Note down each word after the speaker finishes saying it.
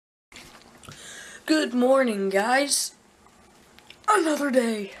Good morning, guys. Another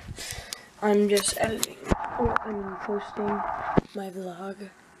day. I'm just editing. I'm posting my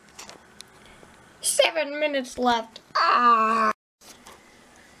vlog. 7 minutes left.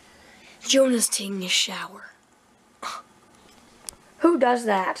 Jonah's taking a shower. Who does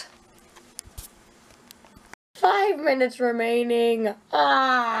that? 5 minutes remaining.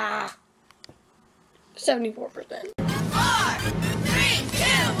 74%. 4, 3, 2,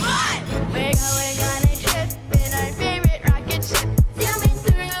 1. We're going on a trip in our favorite rocket ship, zooming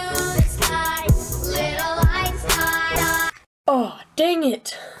through the sky. Little lights start. Oh, dang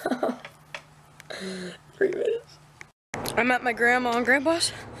it. 3 minutes. I'm at my grandma and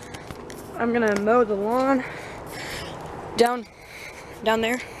grandpa's. I'm gonna mow the lawn down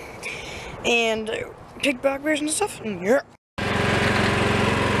there and pick blackberries and stuff. And yeah.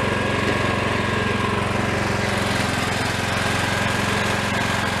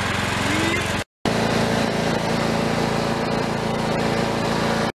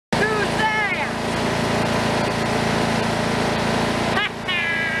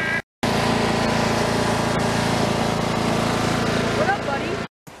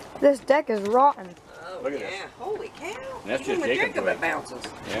 This deck is rotten. Oh, look at this. Holy cow. That's Even just the Jacob drink of toy. it bounces.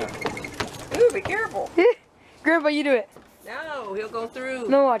 Yeah. Ooh, be careful. Grandpa, you do it. No, he'll go through.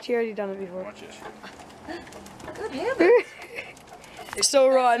 No, watch. He already done it before. Watch this. Good heavens. It's so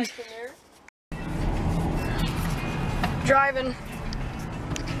rotten. Driving.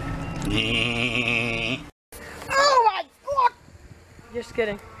 Oh my God! Just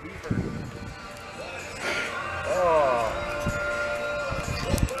kidding. Oh.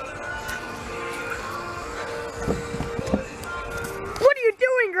 What are you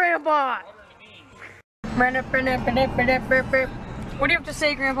doing, Grandpa? What do you have to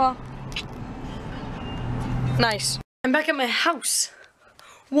say, Grandpa? Nice. I'm back at my house.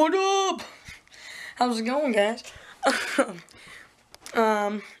 What up? How's it going, guys?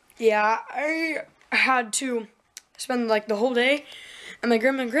 Yeah, I had to spend like the whole day at my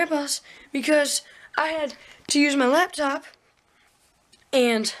grandma and grandpa's because I had to use my laptop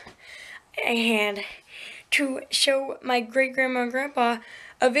and I had to show my great grandma and grandpa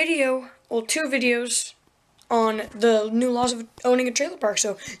a video, well, 2 videos on the new laws of owning a trailer park.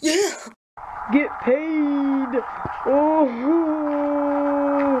 So yeah, get paid. Oh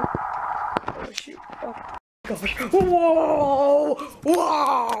shoot! Oh gosh! Whoa!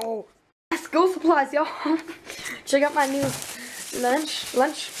 Whoa! School supplies, y'all. Check out my new lunch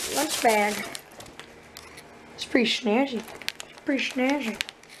bag. It's pretty snazzy.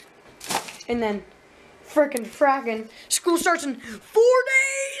 And then, frackin', school starts in 4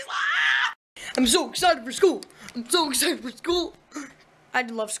 days. I'm so excited for school. I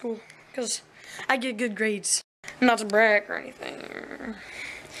love school because I get good grades. Not to brag or anything.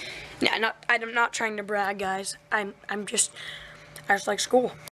 Yeah, I'm not trying to brag, guys. I just like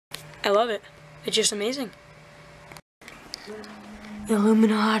school. I love it. It's just amazing.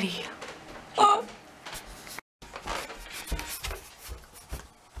 Illuminati. Oh.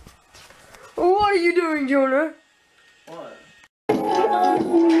 What are you doing, Jonah? What?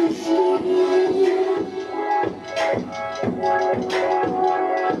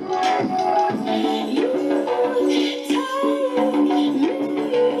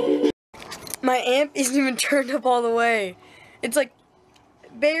 My amp isn't even turned up all the way. It's like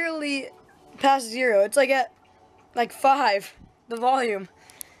barely past 0. It's like at like 5, the volume.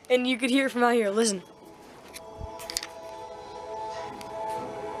 And you could hear it from out here. Listen.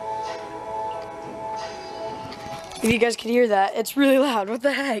 If you guys could hear that, it's really loud. What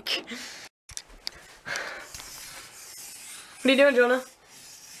the heck? What are you doing, Jonah?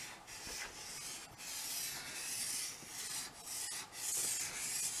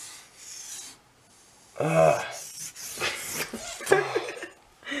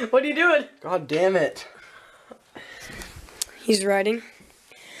 What are you doing? God damn it. He's writing.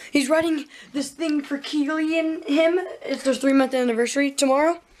 He's writing this thing for Keely and him. It's their 3-month anniversary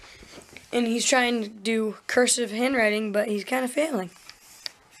tomorrow. And he's trying to do cursive handwriting, but he's kind of failing.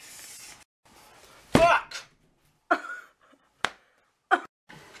 Fuck!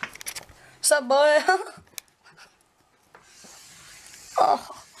 What's up, boy?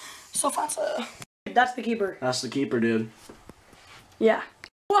 Oh, so fancy. That's the keeper. That's the keeper, dude. Yeah.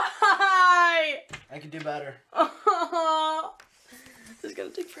 Why? I can do better. Oh, this is gonna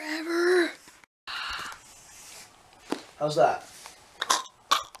take forever. How's that?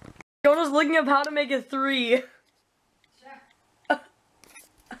 Jonah's looking up how to make a 3.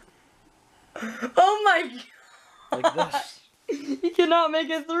 Oh my God. Like this. You cannot make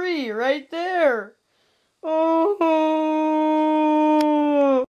a 3 right there. Oh.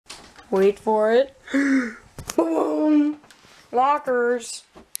 Wait for it. Boom! Lockers.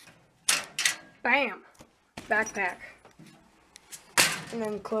 Bam! Backpack. And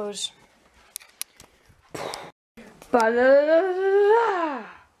then close. Ba-da-da-da-da-da.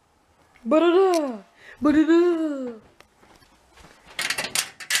 Ba-da-da. Ba-da-da.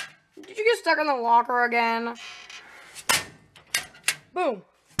 Did you get stuck in the locker again? Boom.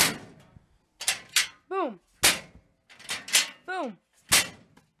 Boom. Boom.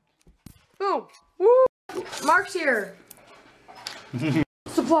 Boom. Woo! Mark's here.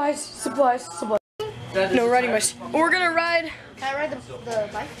 Supplies. No, riding bikes. We're gonna ride. Can I ride the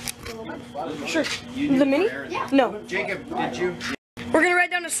bike? Sure. The mini? Yeah. No. Jacob, did you? We're gonna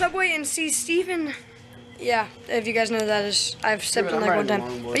ride down to Subway and see Steven. Yeah, if you guys know who that is. I've stepped Steven, on I'm like one riding time.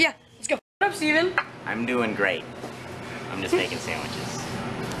 along, boy. But yeah, let's go. What up, Steven? I'm doing great. I'm just making sandwiches.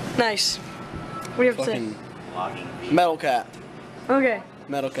 Nice. What do you have to say? Fucking Logging. Metal Cat. Okay,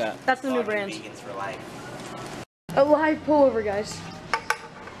 Metal Cat. that's the new Logging brand. Vegans for life. A live pullover, guys.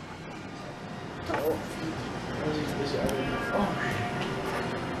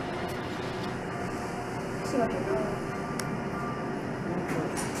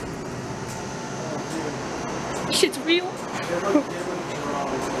 Shit's real.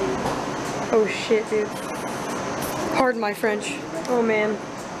 Oh shit, dude. Pardon my French. Oh man.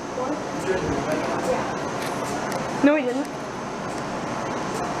 No, he didn't.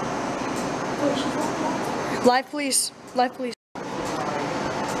 Live police. Live police.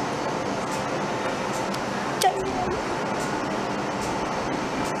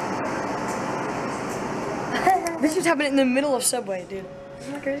 This just happened in the middle of Subway, dude.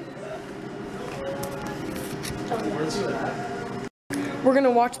 Isn't that great? We're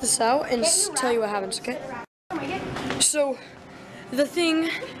gonna watch this out and tell you what happens, okay? So, the thing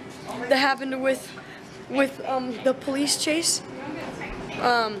that happened with the police chase,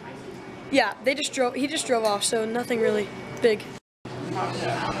 yeah, he just drove off, so nothing really big.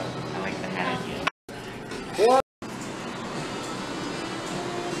 I like the hat idea.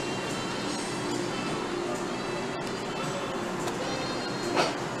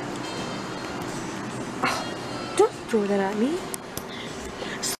 Don't throw that at me.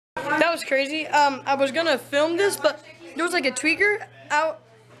 That was crazy. I was gonna film this, but there was like a tweaker out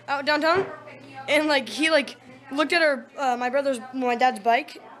downtown, and like he like looked at my dad's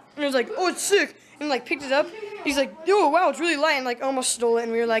bike, and he was like, "Oh, it's sick," and like picked it up. He's like, "Oh, wow, it's really light," and like almost stole it,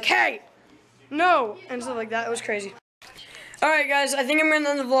 and we were like, "Hey, no," and stuff like that. It was crazy. All right, guys, I think I'm gonna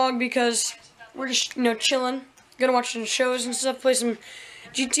end the vlog because we're just chilling, gonna watch some shows and stuff, play some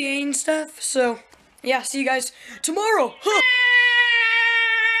GTA and stuff. So yeah, see you guys tomorrow. Huh.